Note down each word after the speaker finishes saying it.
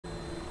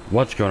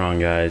What's going on,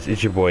 guys?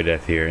 It's your boy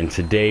Death here, and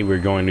today we're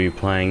going to be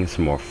playing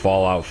some more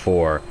Fallout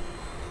 4.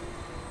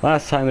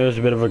 Last time there was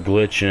a bit of a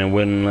glitch and it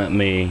wouldn't let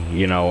me,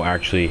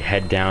 actually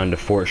head down to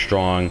Fort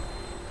Strong.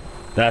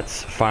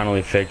 That's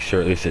finally fixed,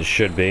 or at least it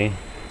should be.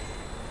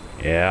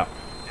 Yeah,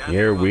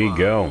 here we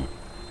go.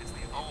 It's the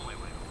only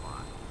way to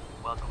fly.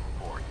 Welcome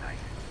aboard, Knight.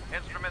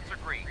 Instruments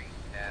are green,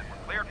 and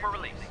we're cleared for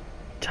release.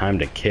 Time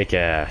to kick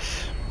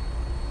ass.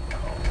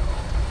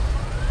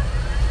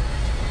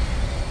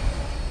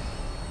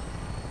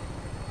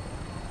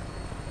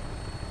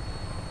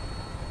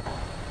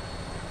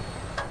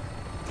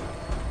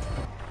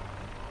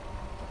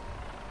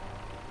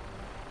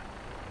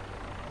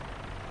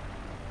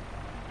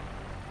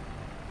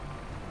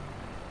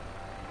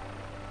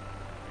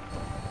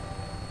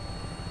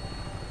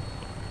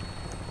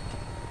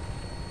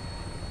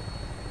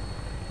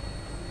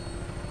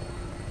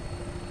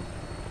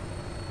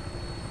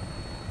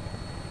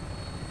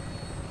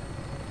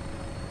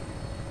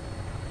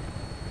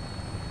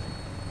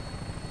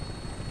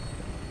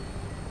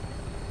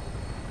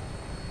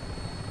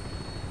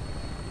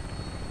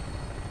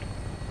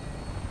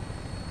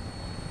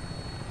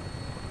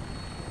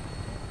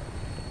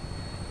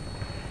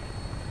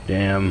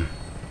 Damn.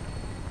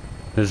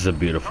 This is a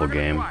beautiful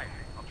game. I'll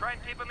try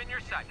and keep them in your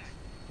sights.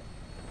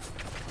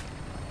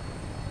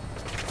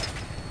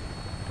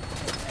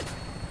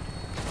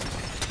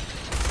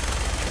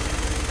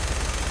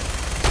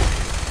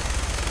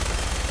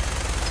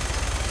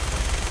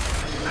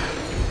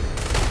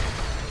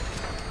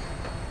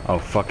 Oh,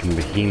 fucking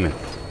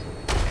behemoth.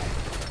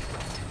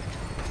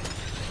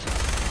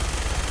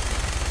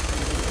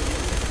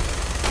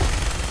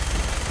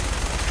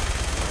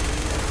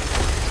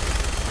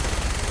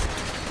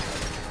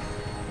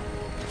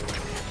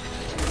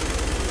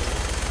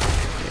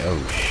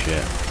 Oh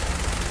shit.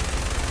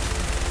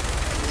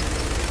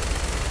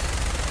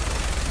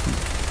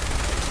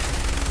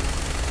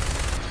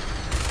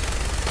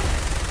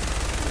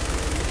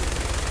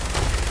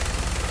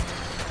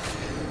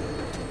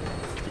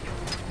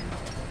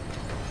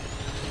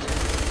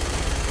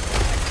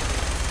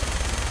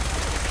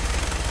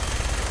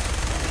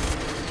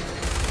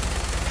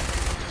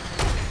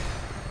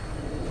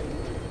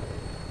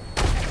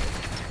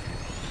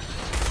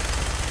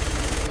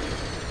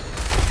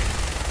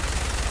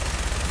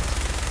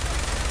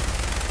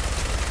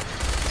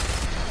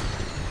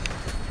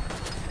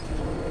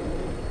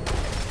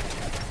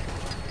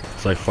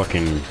 It's like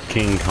fucking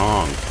King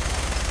Kong.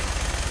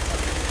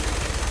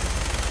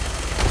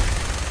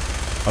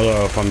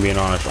 Although, if I'm being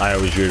honest, I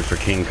always rooted for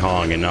King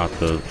Kong and not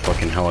the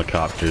fucking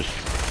helicopters.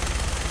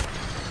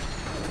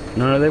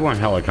 No, they weren't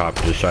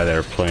helicopters, sorry, they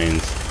were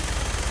planes.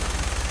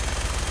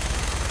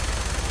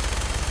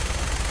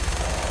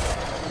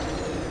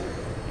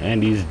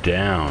 And he's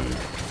down.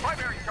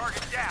 Primary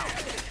target down.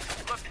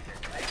 Look,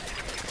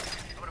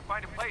 I'm gonna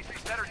find a place to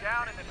set her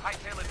down and then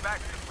hightail it back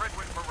to the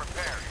Bridgewood for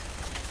repairs.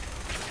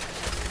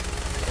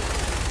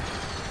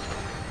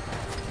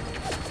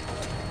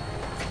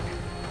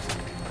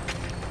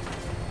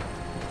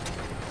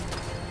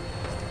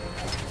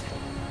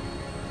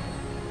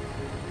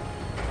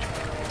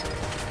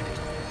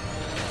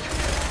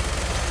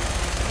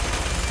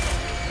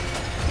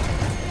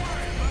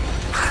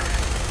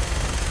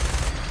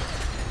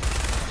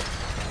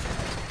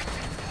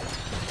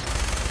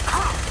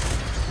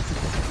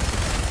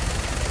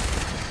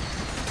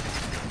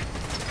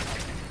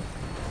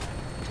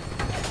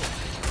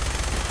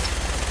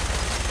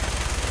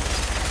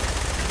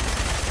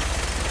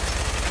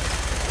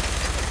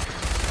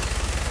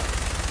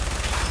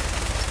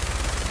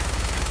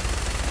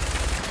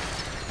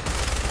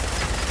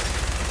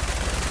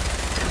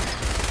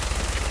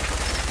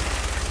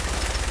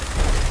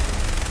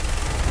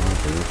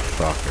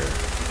 Motherfucker.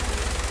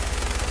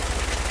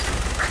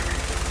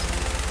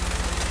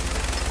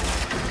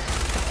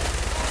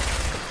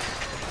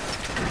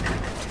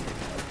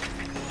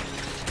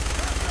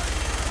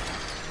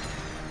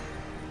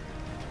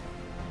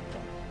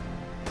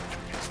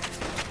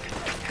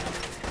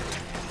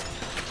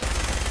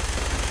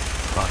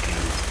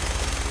 Fucking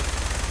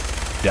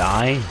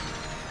die?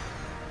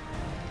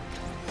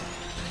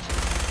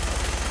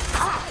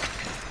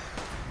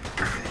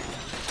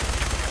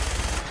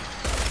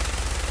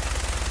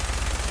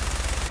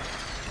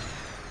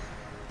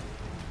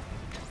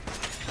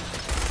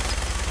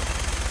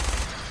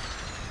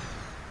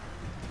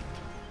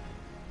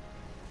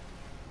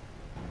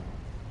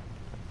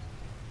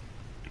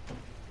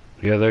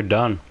 Yeah, they're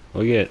done.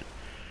 Look at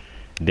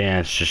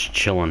Dan's just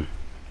chilling.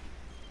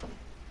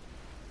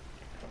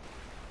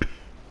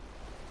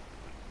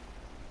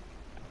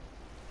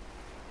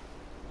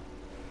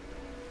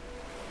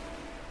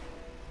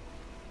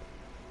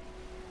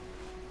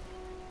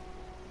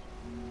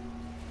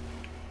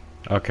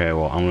 Okay,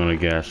 well, I'm gonna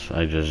guess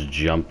I just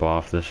jump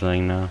off this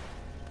thing now.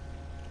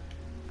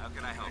 How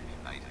can I help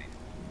you, Knight?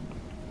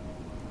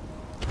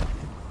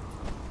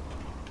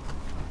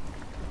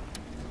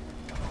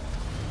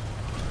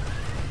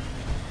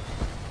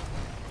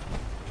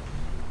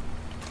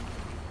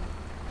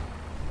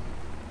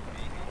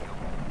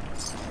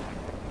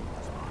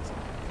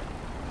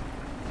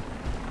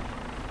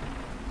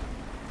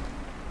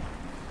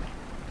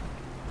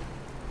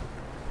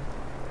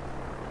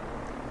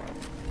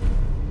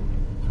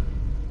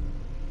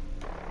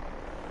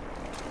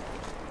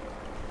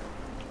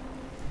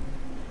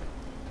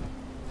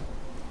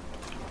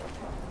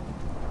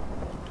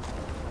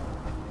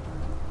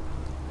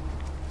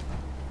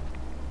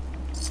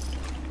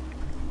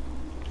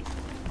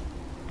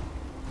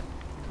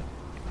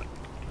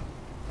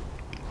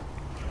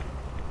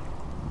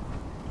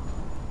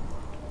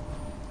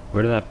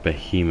 Where did that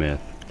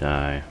behemoth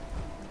die?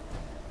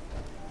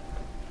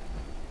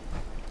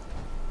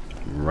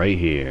 Right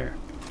here.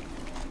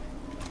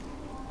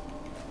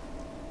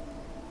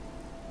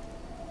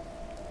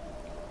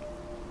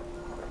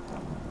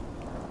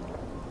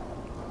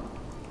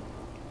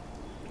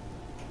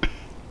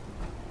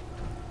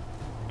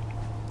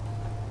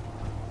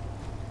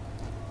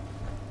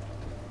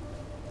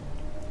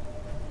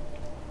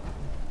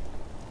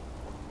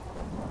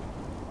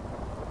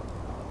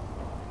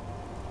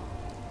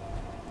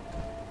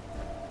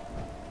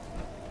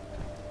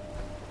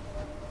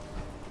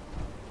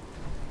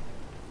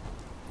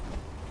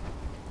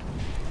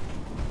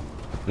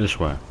 This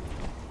way.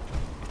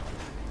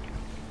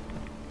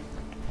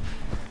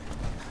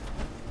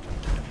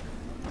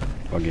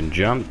 Fucking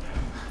jump.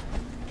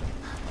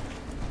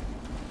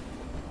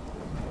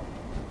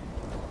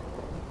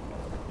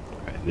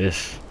 Alright,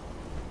 this.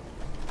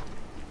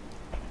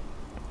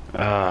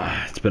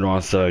 It's been a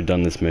while since I've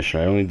done this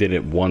mission. I only did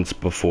it once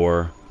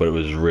before, but it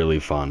was really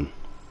fun.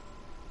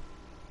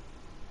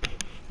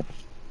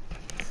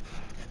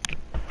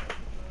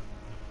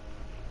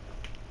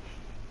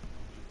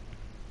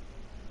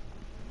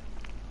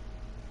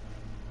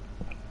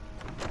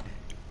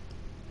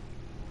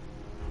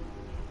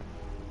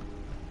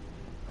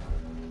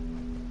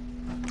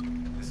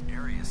 This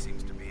area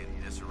seems to be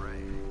in disarray.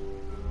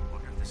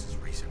 Wonder if this is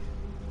recent.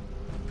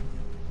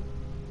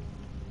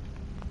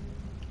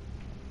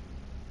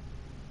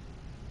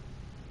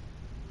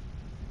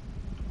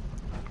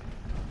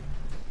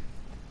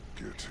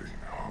 Getting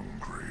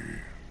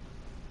hungry.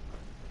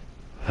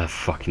 That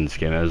fucking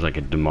skin has like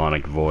a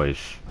demonic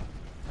voice.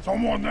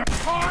 Someone that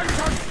time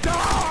to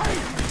die!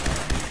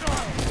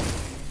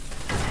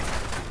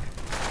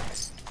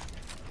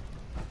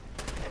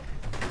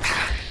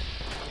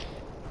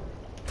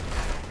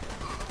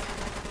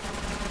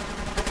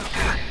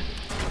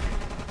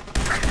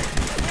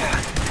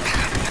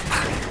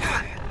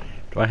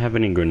 Do I have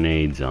any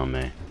grenades on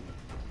me?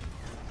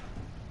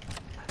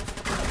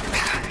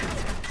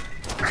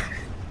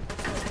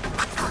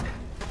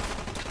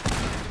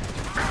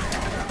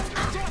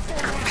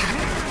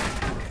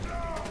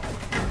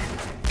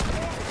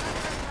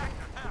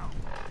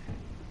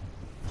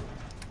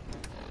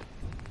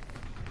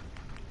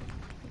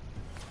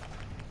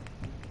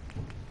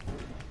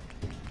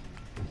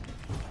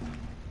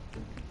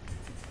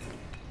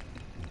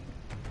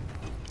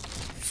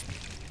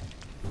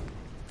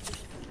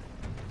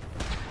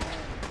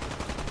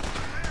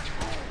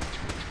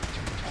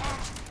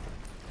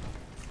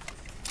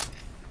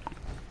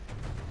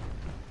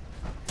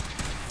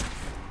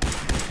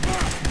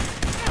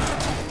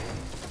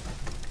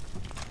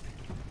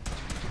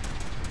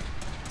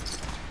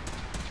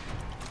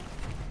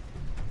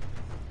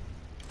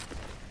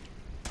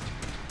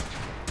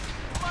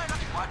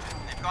 Watch it,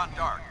 they've gone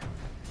dark.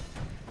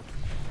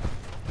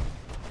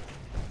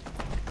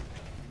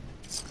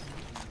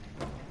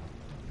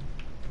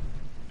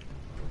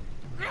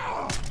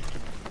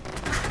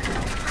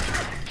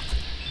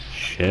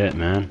 Shit,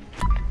 man.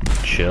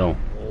 Chill.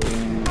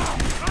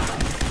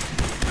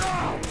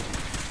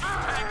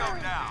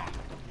 Tango down.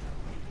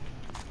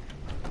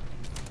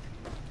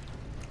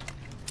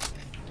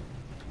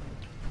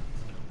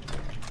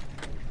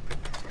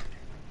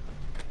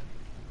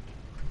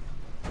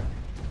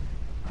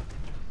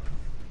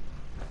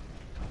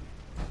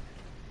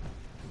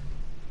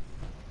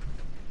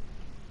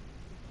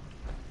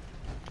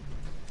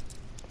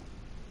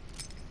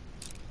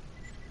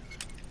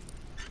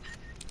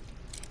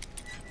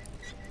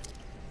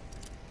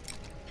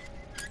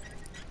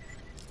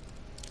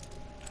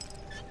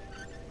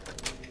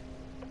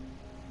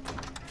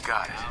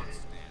 Got it.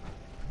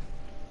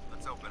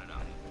 Let's open it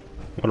up.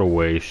 What a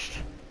waste.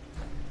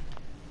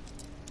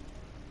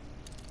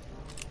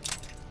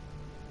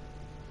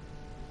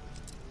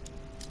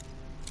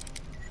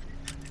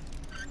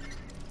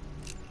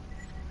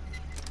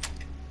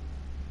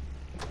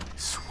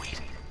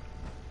 Sweet.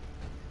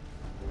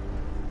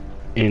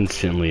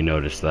 Instantly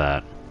noticed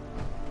that.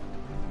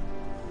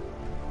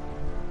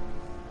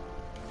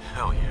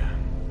 Hell yeah.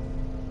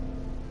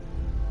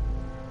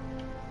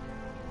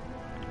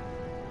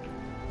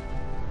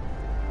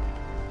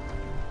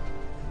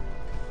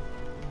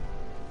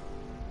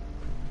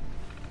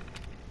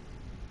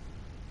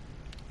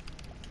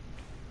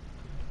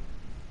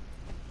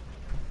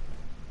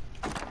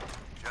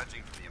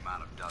 Judging from the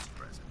amount of dust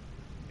present,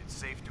 it's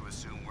safe to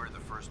assume we're the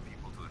first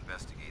people to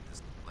investigate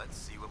this. Let's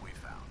see what we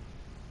found.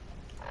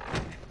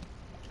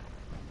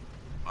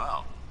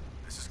 Well,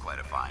 this is quite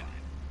a find.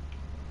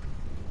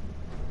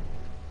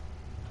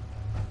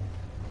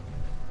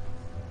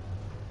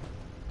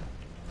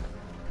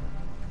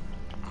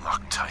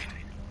 Loctite.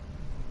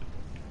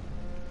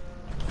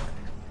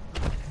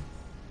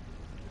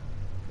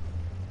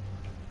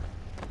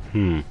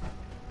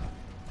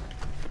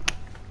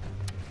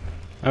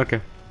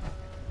 Okay.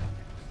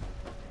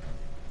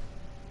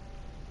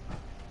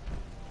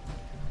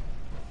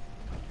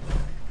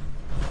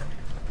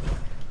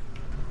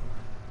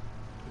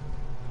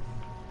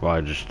 Well,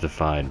 I just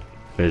defied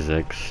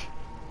physics.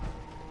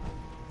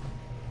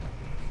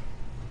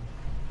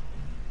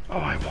 Oh,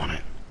 I want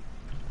it.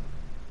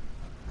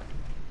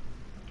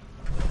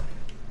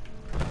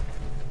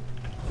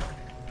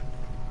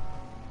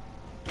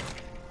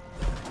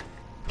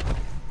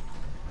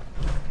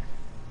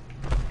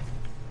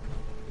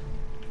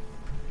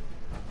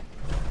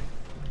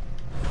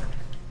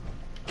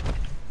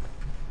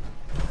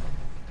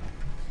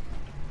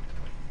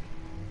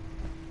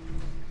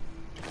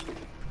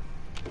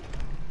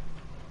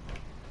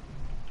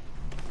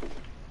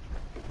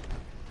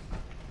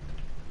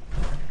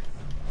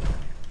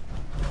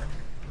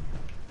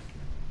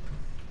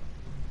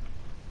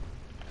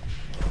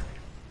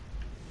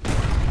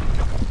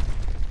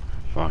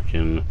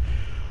 Fucking...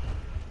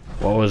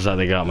 What was that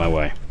they got my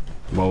way?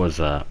 What was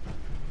that?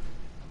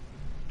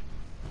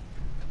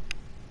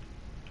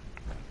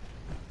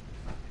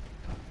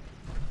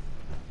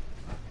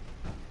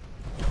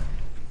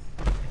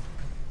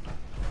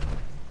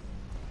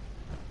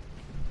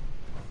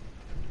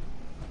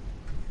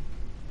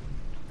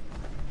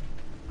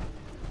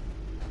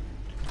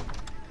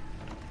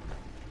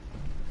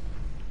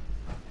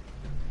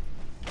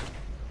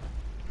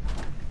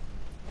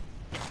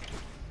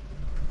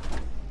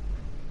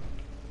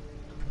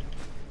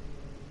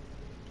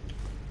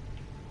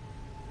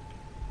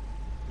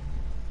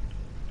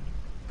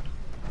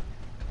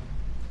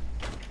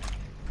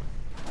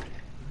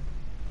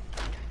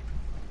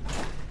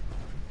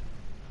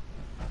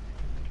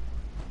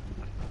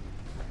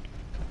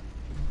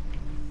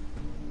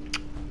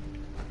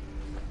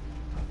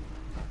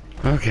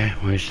 Okay,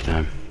 waste of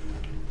time.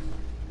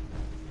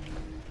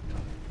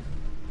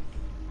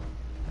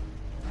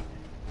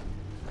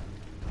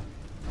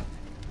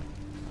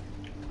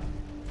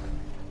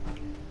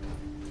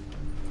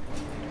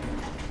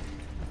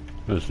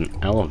 There's an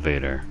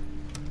elevator.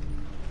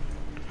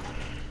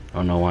 I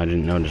don't know why I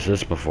didn't notice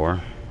this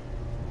before.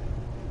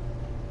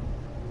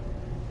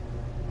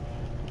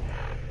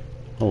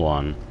 Hold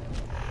on.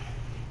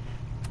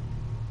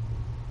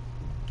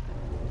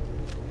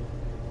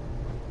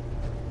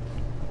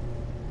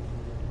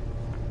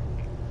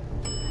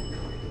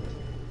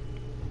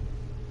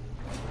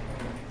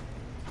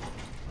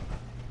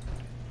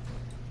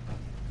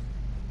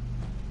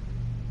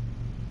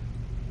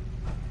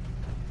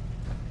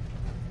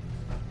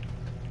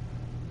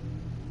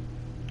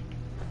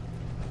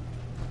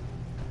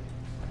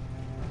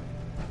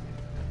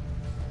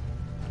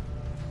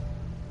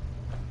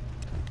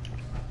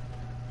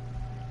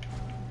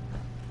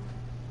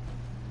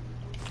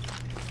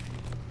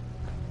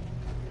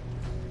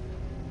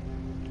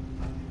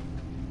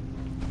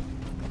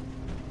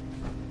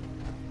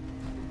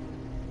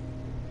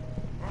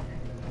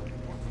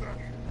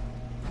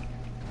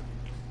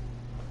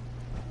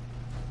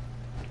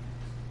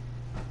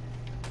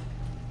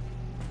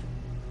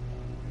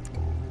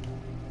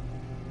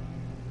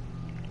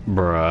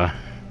 Bruh.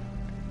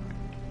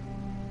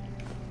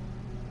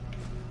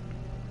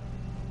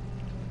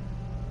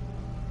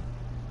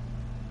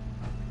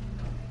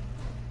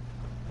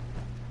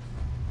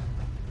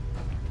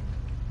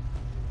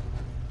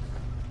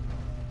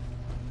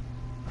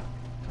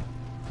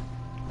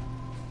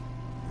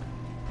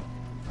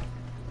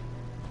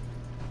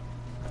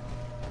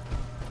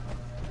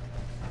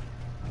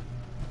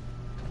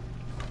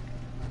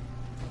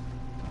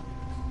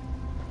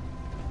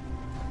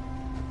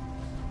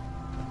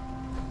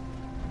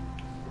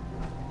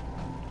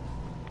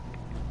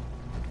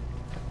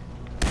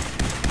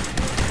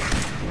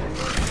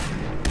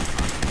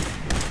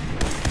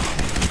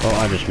 Oh,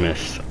 I just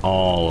missed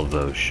all of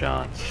those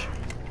shots.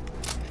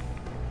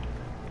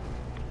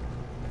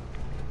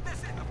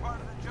 This isn't a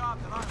part of the job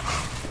that I'm...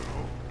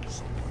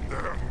 Someone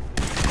there.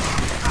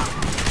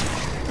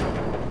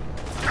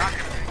 Not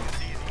gonna make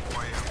this easy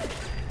for you.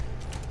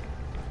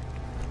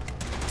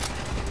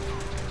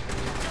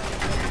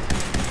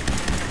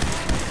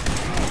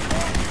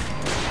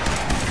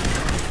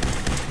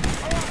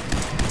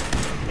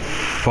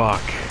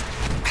 Fuck.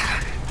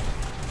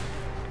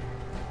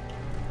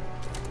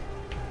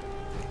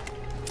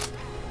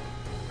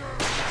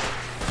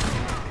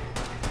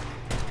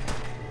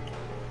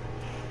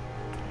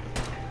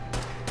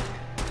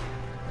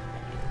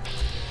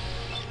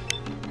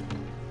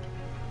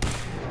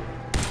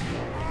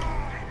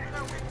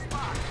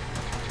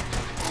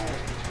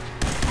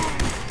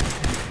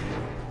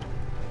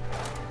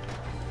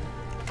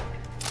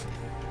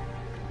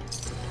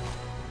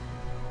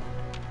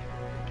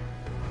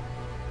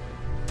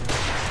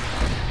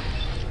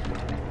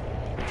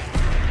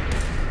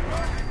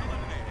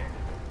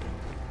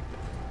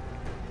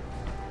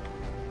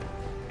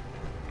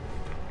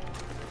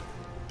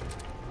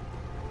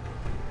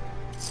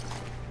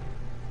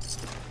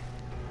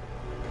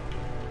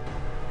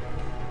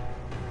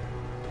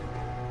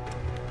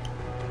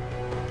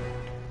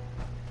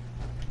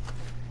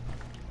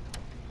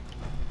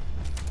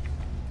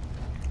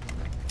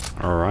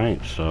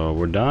 Alright, so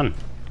we're done.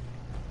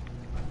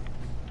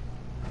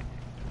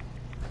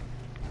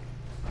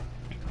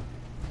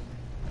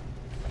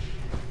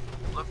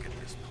 Look at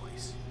this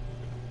place.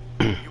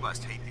 You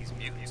must hate these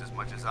mutants as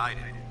much as I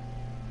did.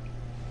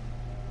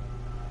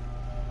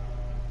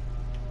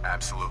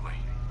 Absolutely.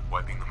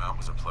 Wiping them out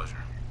was a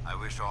pleasure. I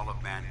wish all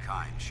of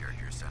mankind shared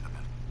your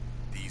sentiment.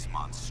 These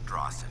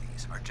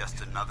monstrosities are just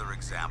another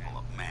example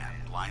of man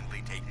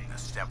blindly taking a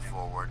step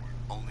forward,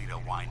 only to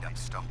wind up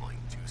stumbling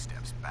 2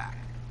 steps back.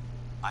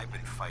 I've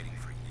been fighting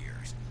for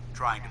years,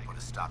 trying to put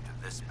a stop to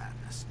this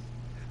madness.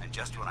 And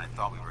just when I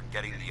thought we were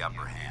getting the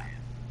upper hand,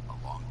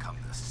 along come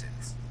the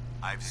synths.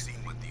 I've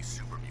seen what these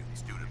super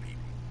mutants do to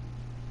people.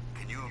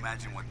 Can you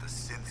imagine what the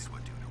synths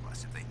would do to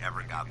us if they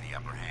ever got the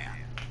upper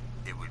hand?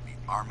 It would be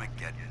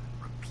Armageddon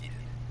repeated,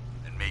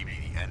 and maybe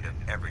the end of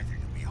everything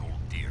that we hold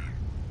dear.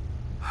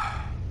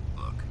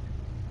 Look,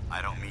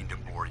 I don't mean to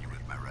bore you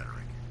with my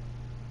rhetoric.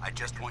 I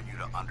just want you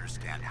to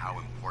understand how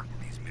important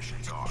these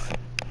missions are.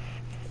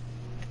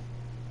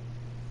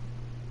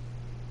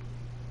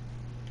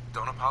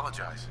 Don't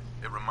apologize.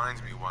 It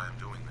reminds me why I'm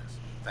doing this.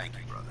 Thank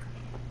you, brother.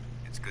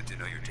 It's good to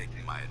know you're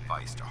taking my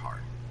advice to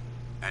heart.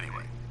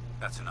 Anyway,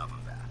 that's enough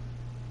of that.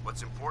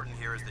 What's important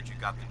here is that you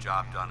got the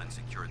job done and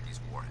secured these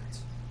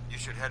warheads. You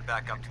should head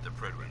back up to the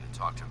Prydwen and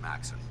talk to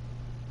Maxim.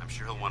 I'm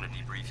sure he'll want to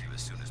debrief you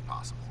as soon as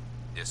possible.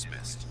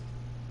 Dismissed.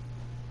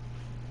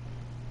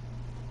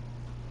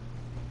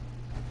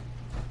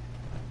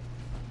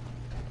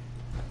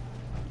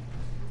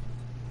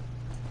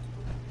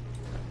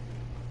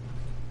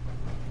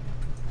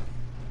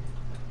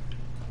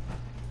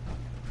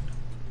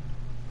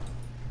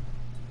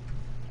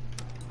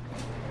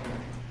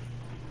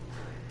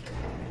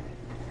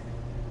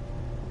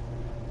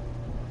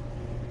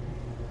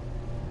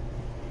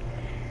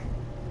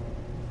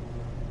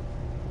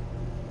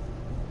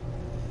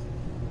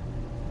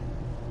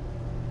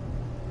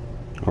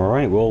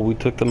 Alright, well, we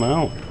took them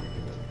out.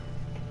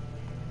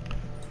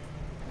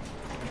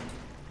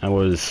 That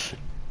was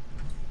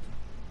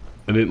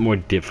a bit more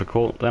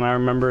difficult than I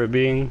remember it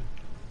being.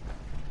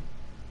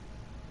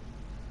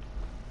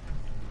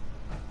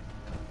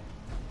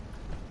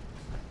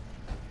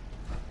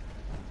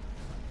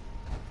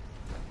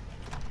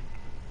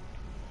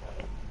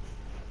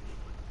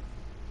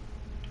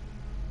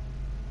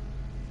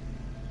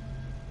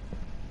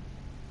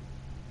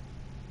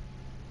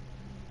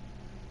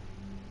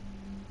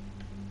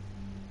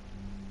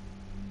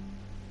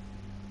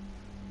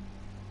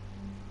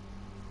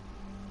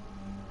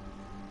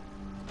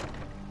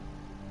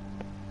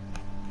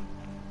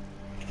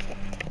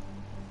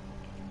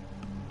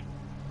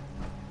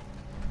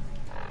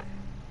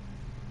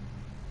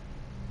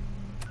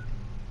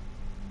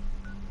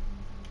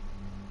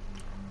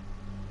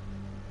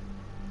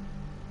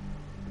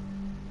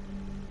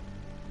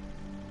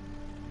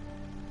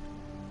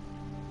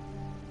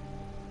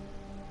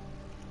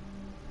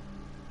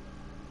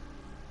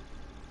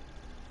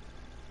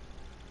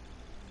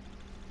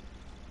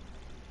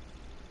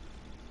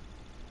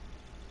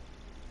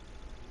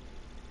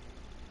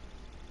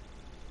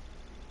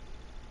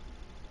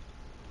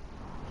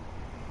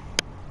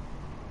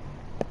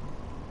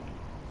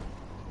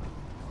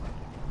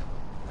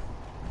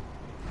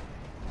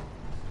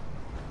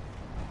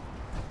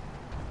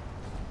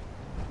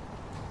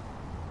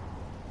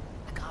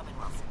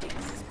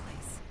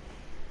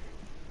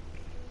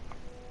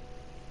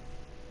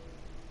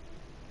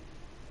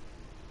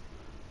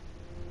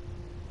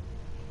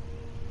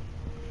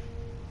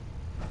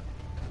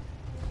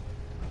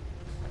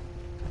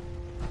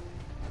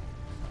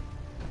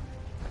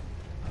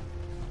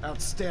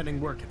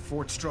 Outstanding work at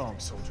Fort Strong,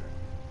 soldier.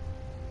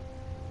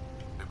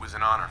 It was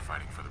an honor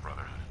fighting for the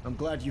Brotherhood. I'm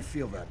glad you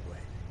feel that way,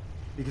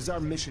 because our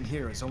mission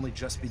here has only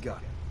just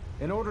begun.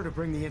 In order to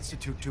bring the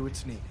Institute to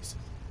its knees,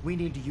 we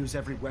need to use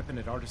every weapon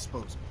at our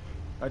disposal.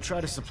 I try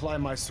to supply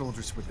my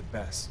soldiers with the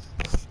best.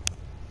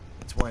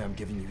 That's why I'm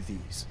giving you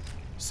these.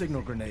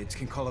 Signal grenades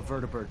can call a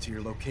vertibird to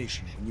your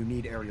location when you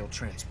need aerial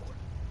transport.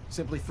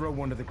 Simply throw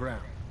one to the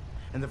ground,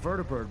 and the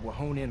vertibird will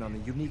hone in on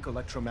the unique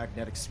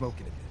electromagnetic smoke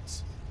it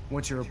emits.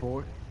 Once you're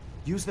aboard,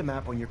 use the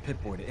map on your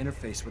Pip-Boy to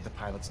interface with the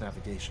pilot's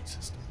navigation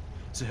system,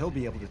 so he'll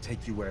be able to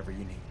take you wherever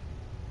you need.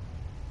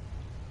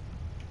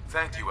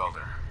 Thank you,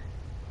 Elder.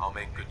 I'll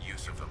make good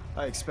use of them.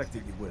 I expect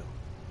that you will.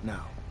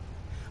 Now,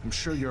 I'm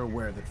sure you're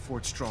aware that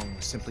Fort Strong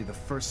was simply the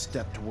first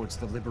step towards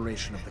the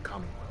liberation of the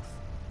Commonwealth.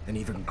 An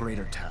even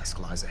greater task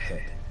lies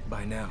ahead.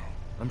 By now,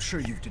 I'm sure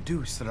you've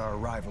deduced that our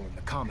arrival in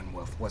the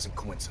Commonwealth wasn't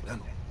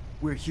coincidental.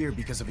 We're here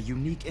because of a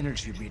unique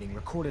energy reading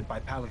recorded by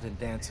Paladin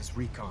Dance's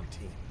recon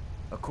team.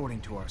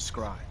 According to our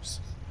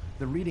scribes,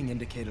 the reading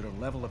indicated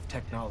a level of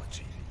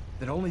technology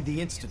that only the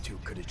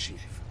Institute could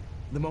achieve.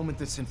 The moment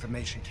this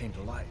information came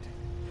to light,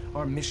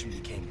 our mission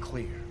became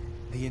clear.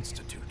 The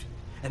Institute,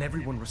 and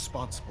everyone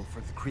responsible for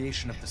the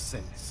creation of the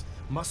synths,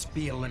 must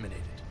be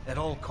eliminated at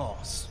all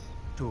costs.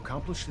 To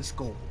accomplish this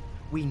goal,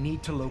 we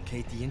need to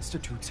locate the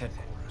Institute's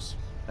headquarters.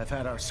 I've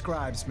had our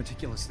scribes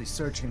meticulously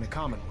searching the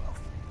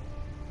Commonwealth,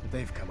 but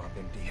they've come up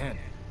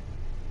empty-handed.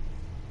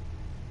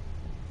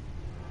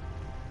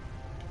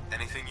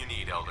 Anything you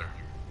need, Elder.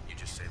 You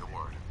just say the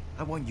word.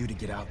 I want you to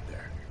get out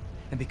there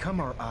and become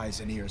our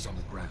eyes and ears on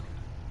the ground.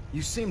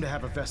 You seem to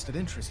have a vested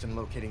interest in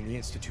locating the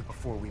Institute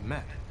before we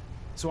met,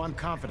 so I'm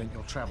confident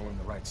you'll travel in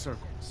the right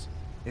circles.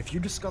 If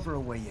you discover a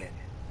way in,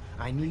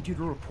 I need you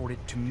to report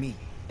it to me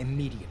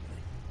immediately.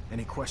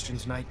 Any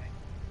questions, Knight?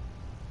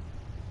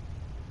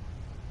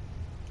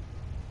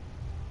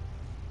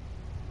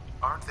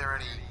 Aren't there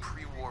any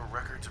pre-war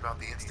records about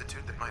the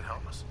Institute that might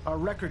help us? Our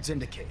records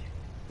indicate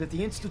that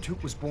the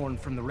Institute was born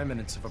from the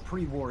remnants of a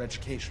pre-war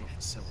educational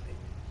facility,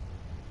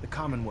 the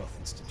Commonwealth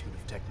Institute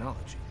of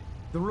Technology.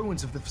 The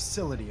ruins of the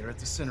facility are at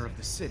the center of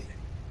the city,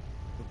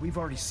 but we've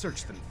already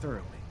searched them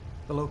thoroughly.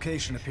 The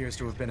location appears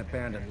to have been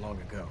abandoned long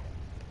ago,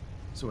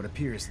 so it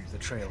appears that the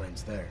trail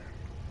ends there.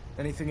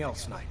 Anything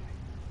else, Knight?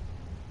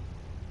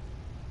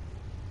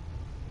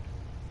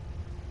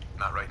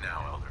 Not right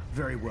now, Elder.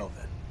 Very well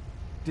then.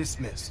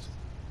 Dismissed.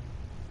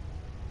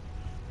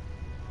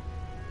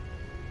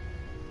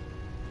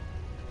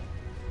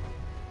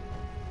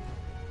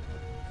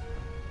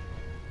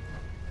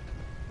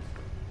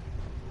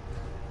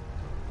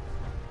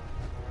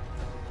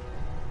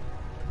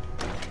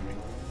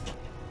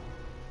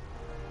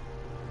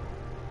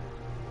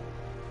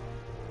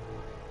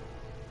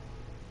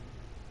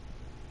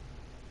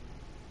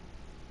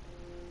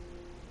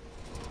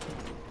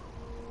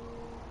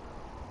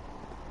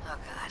 Oh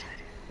god.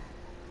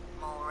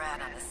 Mole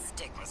rat on a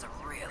stick was a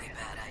really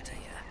bad idea.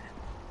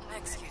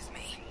 Excuse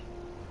me.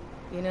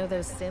 You know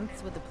those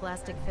synths with the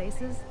plastic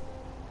faces?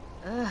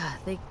 Ugh,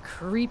 they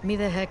creep me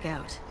the heck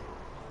out.